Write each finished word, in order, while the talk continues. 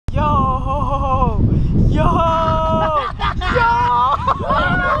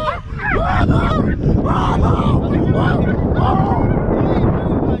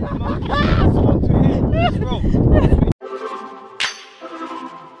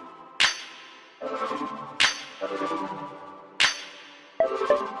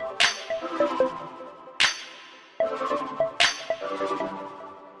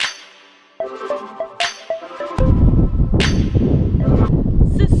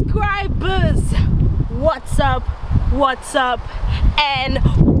subscribers, what's up, and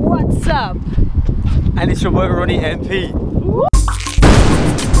what's up? And it's your boy Ronnie MP.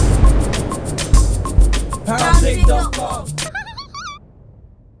 Parkour.com.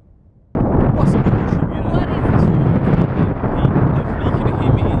 What's up, hopefully you can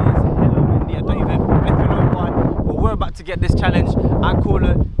hear me. It is hella windy. I don't even flipping know why. But we're about to get this challenge. I call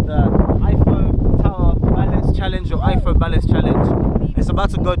it the iPhone Tower Balance Challenge or iPhone Balance Challenge. It's about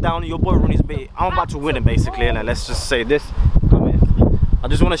to go down. Your boy Ronnie's beat. I'm about to win it basically, and let's just say this. Come here. I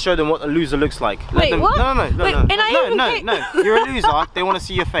just want to show them what a loser looks like. Wait, what? No. You're a loser. They want to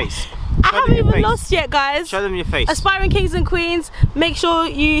see your face. I haven't even lost yet, guys. Show them your face. Aspiring Kings and Queens, make sure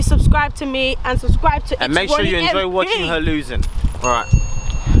you subscribe to me and subscribe to and make sure you enjoy MP. watching her losing. Alright.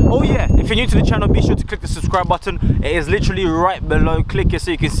 Oh yeah, if you're new to the channel, be sure to click the subscribe button. It is literally right below. Click it so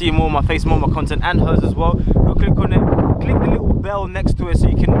you can see more of my face, more of my content, and hers as well. Go click on it. Click the little bell next to it so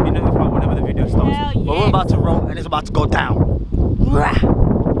you can be notified whenever the video starts. Hell But we're about to roll and it's about to go down. Alright.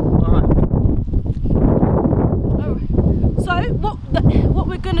 So what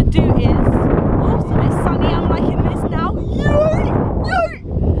we're gonna do is, oh, it's a bit sunny. I'm liking this now. Yay!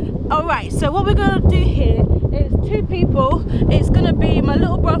 All right. So what we're gonna do here is two people. It's gonna be my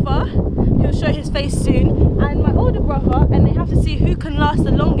little brother, who'll show his face soon, and my older brother, and they have to see who can last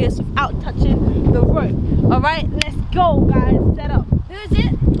the longest without touching the rope. All right. Let's go, guys. Set up. Who is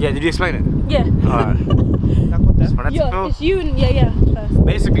it? Yeah. Did you explain it? Yeah. Alright. Yeah. It's you. Yeah. First.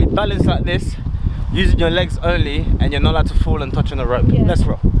 Basically, balance like this. Using your legs only, and you're not allowed to fall and touch on the rope. Yeah. Let's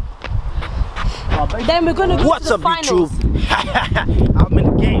roll. Then we're gonna go What's to the up, finals. YouTube? I'm in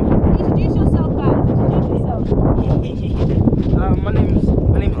the game. Introduce yourself, guys. Introduce yourself. My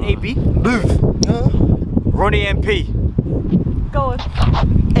name's AB. Booth. Ronnie MP. Go on.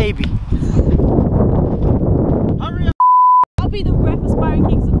 AB. Hurry up. I'll be the ref, Aspiring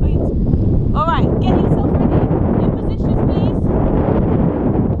Kings and Queens. All right, get yourself ready. In positions, please.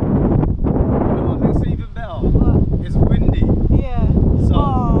 Even better. It's windy. Yeah. So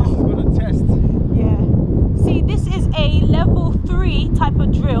this is gonna test. Yeah. See, this is a level 3 type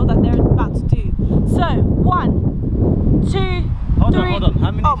of drill that they're about to do. So 1, 2, 3. Hold on.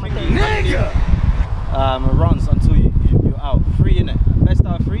 How many Nigga! runs until you're out? 3 in it. Best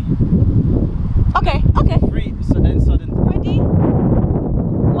out of 3. Okay. 3. So then sudden. Ready?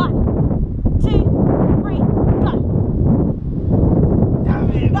 1, 2, 3, go.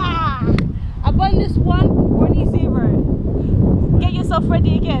 Damn it. Ah! I won this one, Ronnie 0. Get yourself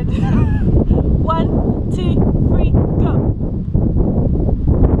ready again. 1, 2, 3, go.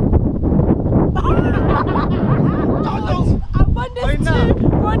 I won this 2,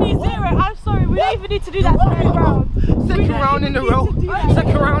 Ronnie 0. I'm sorry, we don't even need to do that second round. Second round in a row.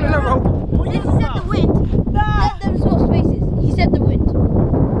 Second round in a row. He said the wind. Nah. Let them swap spaces. He said the wind.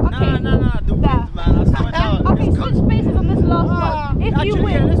 Okay. Nah. The wind, man. I swear down. Okay, switch spaces on this last one. If you Actually,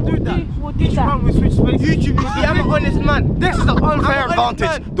 win, yeah, let's do that. we'll do Each that. round we switch spaces. YouTube, you see, I'm an honest man. This is an unfair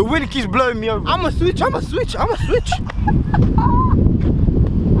advantage. The wind keeps blowing me over. I'm a switch. I'm dead,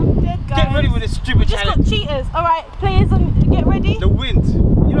 guys. Get ready with this stupid Just challenge. got cheaters. All right, players, get ready. The wind.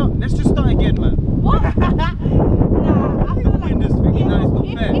 You know, let's just start again, man. What? Nah, I feel like wind is thinking that it's not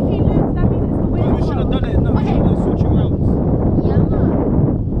if fair. you lose, that means it's the wind. We should have done it. No, we should have done switching rounds. Yeah,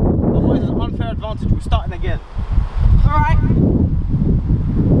 man. Otherwise, it's an unfair advantage. We're starting again. All right.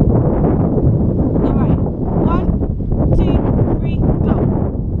 All right. 1, 2, 3, go.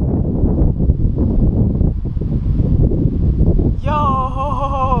 Yo.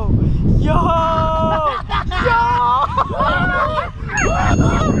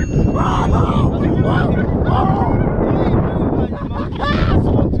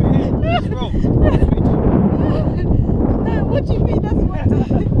 No, what do you mean? That's what.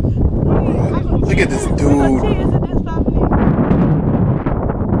 Look at this dude. Cheaters in this family.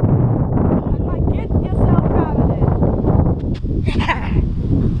 And like, get yourself out of there.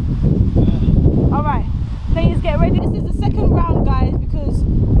 Alright, players get ready. This is the second round, guys, because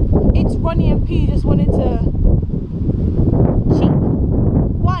it's Ronnie MP just wanted to cheat.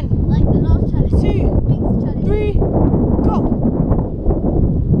 1, Like the last challenge. 2, Big challenge. 3, go.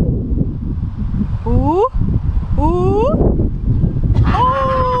 Ooh. Oh!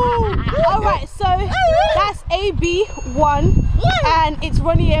 Alright, so that's AB 1 and it's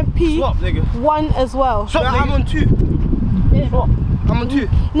Ronnie MP Swap, nigga. 1 as well. Swap, nigga. I'm on 2. Swap. I'm on 2.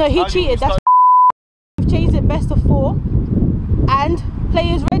 No, he cheated. That's we've changed it best of 4. And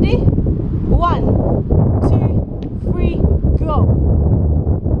players ready? 1, 2, 3, go.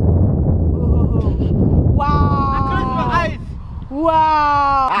 Ooh. Wow. I closed my eyes.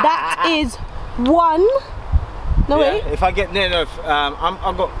 Wow. That is 1. No way. If I get near enough,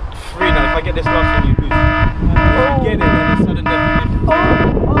 I've got 3 now. If I get this last one, you lose. If you get it, then it's sudden death.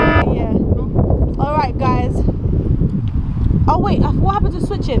 Oh, yeah. Alright, guys. Oh, wait, what happened to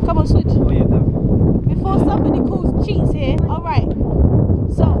switching? Come on, switch. Oh, yeah, that. Before somebody calls cheats here. Alright.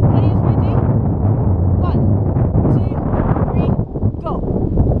 So, players ready? 1, 2, 3, go.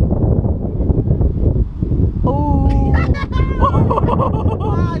 Oh.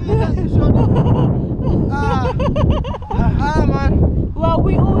 Man. Well,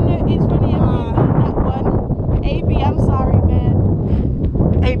 we all know it's really on that one. AB, I'm sorry, man.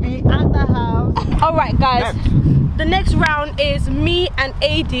 AB at the house. Alright, guys. The next round is me and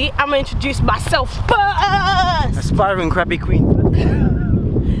AD. I'm gonna introduce myself first. Aspiring crappy queen.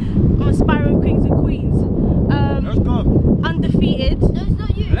 I'm aspiring kings and queens. Let's go. Undefeated. No, it's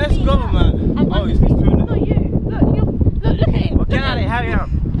not you. Let's go, man. I'm Oh, he's doing it. Not you. Look at him. Well, get out of it, hurry up.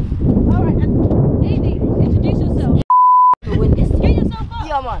 Alright, AD, introduce yourself. Get yourself up.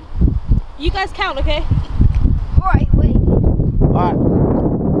 Yeah, man. You guys count, okay? Alright, wait. Alright.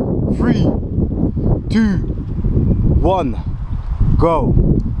 3, 2, 1, go.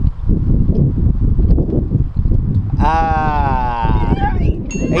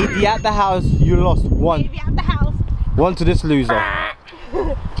 AD at the house, you lost 1. AD at the house. 1 to this loser.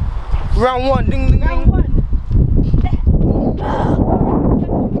 Round 1, ding ding ding. Round 1.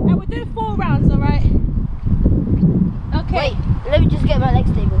 And we're doing 4 rounds, alright? Okay. Wait, let me just get my legs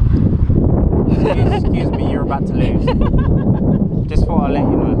stable. Excuse me, you're about to lose. Just thought I'll let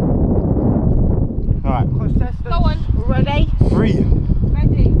you know. Alright. Go on. Ready? 3.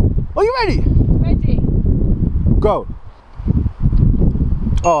 Ready. Are you ready? Ready. Go.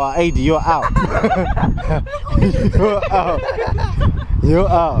 Oh, AD, you're out. You're out. You're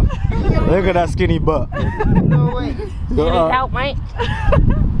out. Look at that skinny butt. No way. You're out. Help, mate.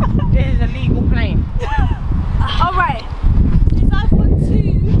 This is a legal plane. Alright. Since I've got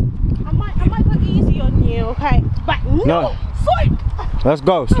 2, I might go easy on you, okay? But no. Fight! Let's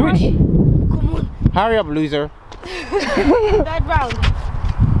go. Switch. Come on. Hurry up, loser. 3rd round.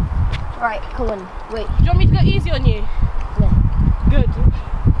 Alright, come on. Wait. Do you want me to go easy on you? Yeah. Good.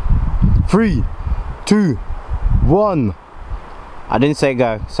 3, 2, 1. I didn't say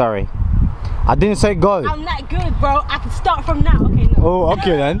go. Sorry. I didn't say go. I'm that good, bro. I can start from now. Okay, no. Oh,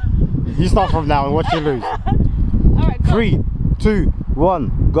 okay then. You start from now and watch you lose. Alright, go. 3, 2,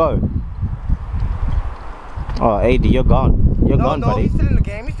 1, go. Oh, AD, you're gone. You're gone, buddy. He's still in the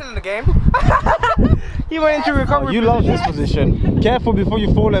game. He's still in the game. He went into recovery. Oh, you lost this position. Careful before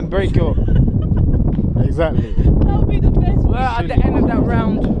you fall and break your. Exactly. That would be the best. Well, at the end of that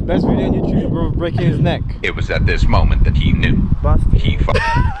round, Best video on YouTube, bro, breaking his neck. It was at this moment that he knew. He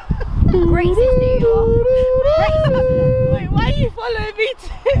Great sister you are. Wait, why are you following me too?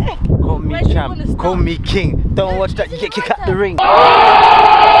 Call me Where do you wanna champ. start? Call me king. Don't watch that. You get kicked out the ring.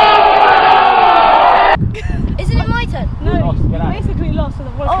 Isn't it my turn? No, lost, you get out. basically lost in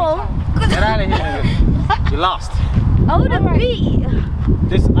the one Oh. Get out of here. You lost. I would have beat.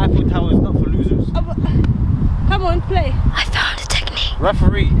 This Eiffel Tower is not for losers. Come on, play. I found a technique.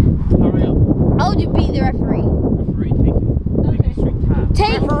 Referee, hurry up. How would you beat the referee? Referee, take Okay. a sweet time.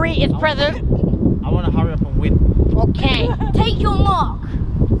 Take referee is present. I want to hurry up and win. Okay. Take your mark.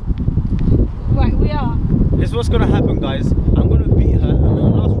 Right, we are. This is what's gonna happen, guys. I'm gonna beat her, and then the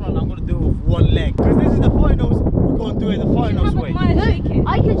last round I'm gonna do it with 1 leg. Because this is the finals. We're gonna do it the finals way. Mine shake it.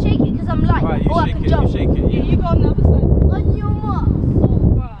 I can shake it because I'm light. Right, you or I shake can it. jump. You shake it. Yeah, Yeah. you go on the other side. On your mark.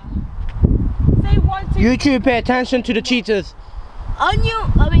 Say 1, 2. YouTube, pay attention to the cheaters. On your,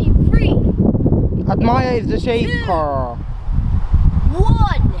 3, Admire is the shaker.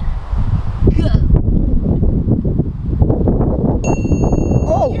 1, go.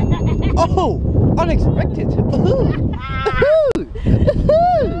 Oh! Oh! Unexpected. Stop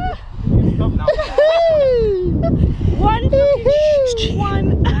now. 1,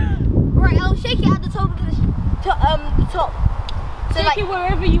 1. Right, I'll shake it at the top of the top. So Take like, it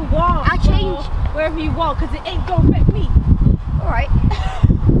wherever you want. I change. Wherever you want, because it ain't gonna affect me. alright.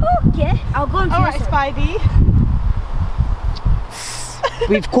 Okay, I'll go into Alright, this one. Spidey.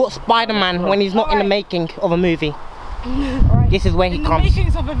 We've caught Spider-Man when he's not in the making of a movie. Alright. This is where he In the comes.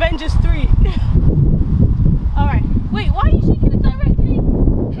 makings of Avengers 3. Alright. Wait, why are you shaking it directly?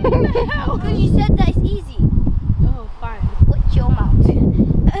 What the hell? Because you said that it's easy. Oh, fine. Watch your mouth.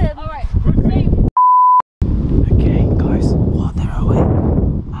 Alright. Okay, guys, while they're away,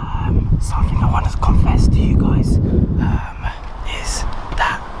 something I want to confess to you guys is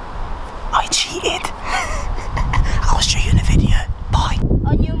that I cheated. I'll show you in the video. Bye.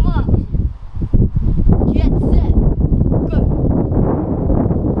 On your mark. Get set. Go.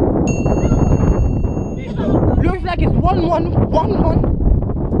 Looks like it's 1-1,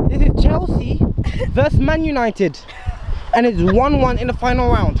 1-1. This is Chelsea versus Man United, and it's 1-1 in the final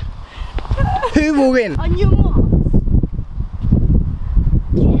round. Who will win? On your marks.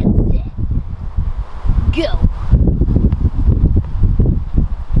 Get set. Go.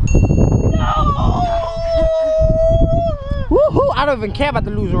 Woohoo! I don't even care about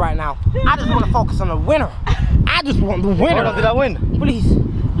the loser right now. I just want to focus on the winner. I just want the winner. Oh, did I win? Please.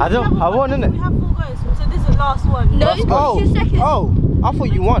 I won, innit? We have 4 goes, so this is the last one. No, Oh, 2 seconds. oh, I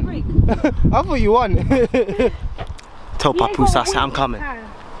thought you won. I thought you won. Tell Papoose I say I'm coming.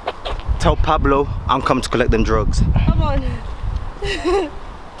 Tell Pablo I'm coming to collect them drugs. Come on.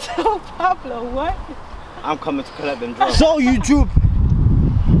 Tell Pablo what? I'm coming to collect them drugs. So YouTube,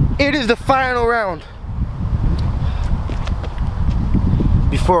 it is the final round.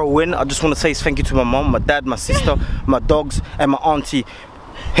 Before I win, I just want to say thank you to my mom, my dad, my sister, my dogs, and my auntie.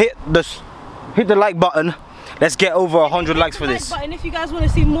 Hit the like button. Let's get over 100 likes for this. And if you guys want to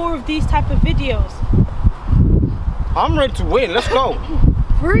see more of these type of videos, I'm ready to win. Let's go.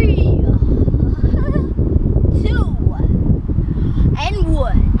 3, 2, and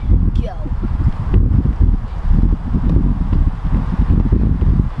 1. Go.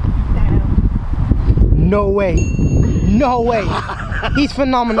 No way. No way. He's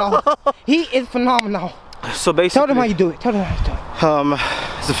phenomenal. He is phenomenal. So basically, Tell them how you do it. Tell them how you do it.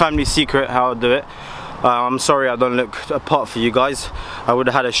 It's a family secret how I do it. I'm sorry I don't look apart for you guys. I would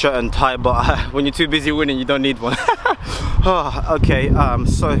have had a shirt and tie, but when you're too busy winning, you don't need one. Okay,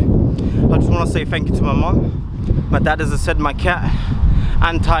 so I just want to say thank you to my mom, my dad, as I said, my cat,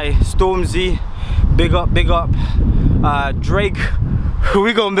 Stormzy, big up, Drake.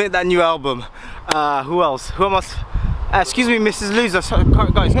 We gonna make that new album. Who else? Who am I? Excuse me, Mrs. Loser. So,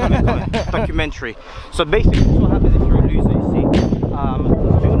 guys, come in. Documentary. So basically, what happens if you're a loser? You see,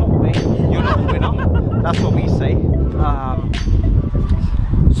 you're not a winner. That's what we say.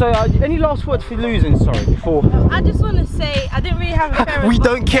 So, any last words for losing? Sorry, before. I just want to say I didn't really have a fair. We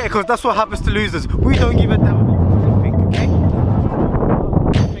don't care, because that's what happens to losers. We don't give a damn what you think. Okay.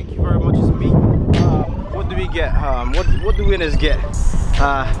 Thank you very much. It's me. What do we get? What do winners get?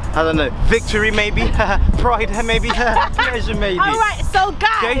 I don't know, victory maybe, pride maybe, pleasure maybe. Alright, so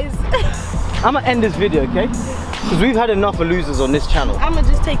guys, okay? I'm gonna end this video, okay? Because we've had enough of losers on this channel. I'm gonna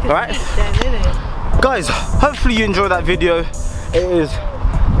just take a seat then, innit? Guys, hopefully you enjoyed that video.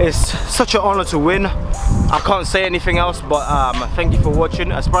 It's such an honor to win. I can't say anything else, but thank you for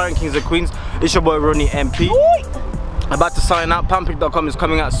watching. Aspiring Kings and Queens. It's your boy Ronnie MP. About to sign out. Pampig.com is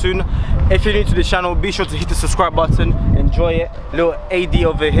coming out soon. If you're new to the channel, be sure to hit the subscribe button. Enjoy it. Little AD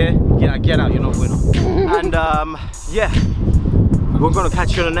over here. Get out, you're not a winner. And yeah, we're gonna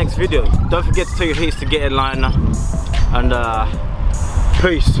catch you in the next video. Don't forget to tell your haters to get in line. And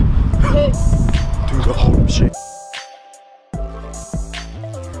peace. Do the whole shit.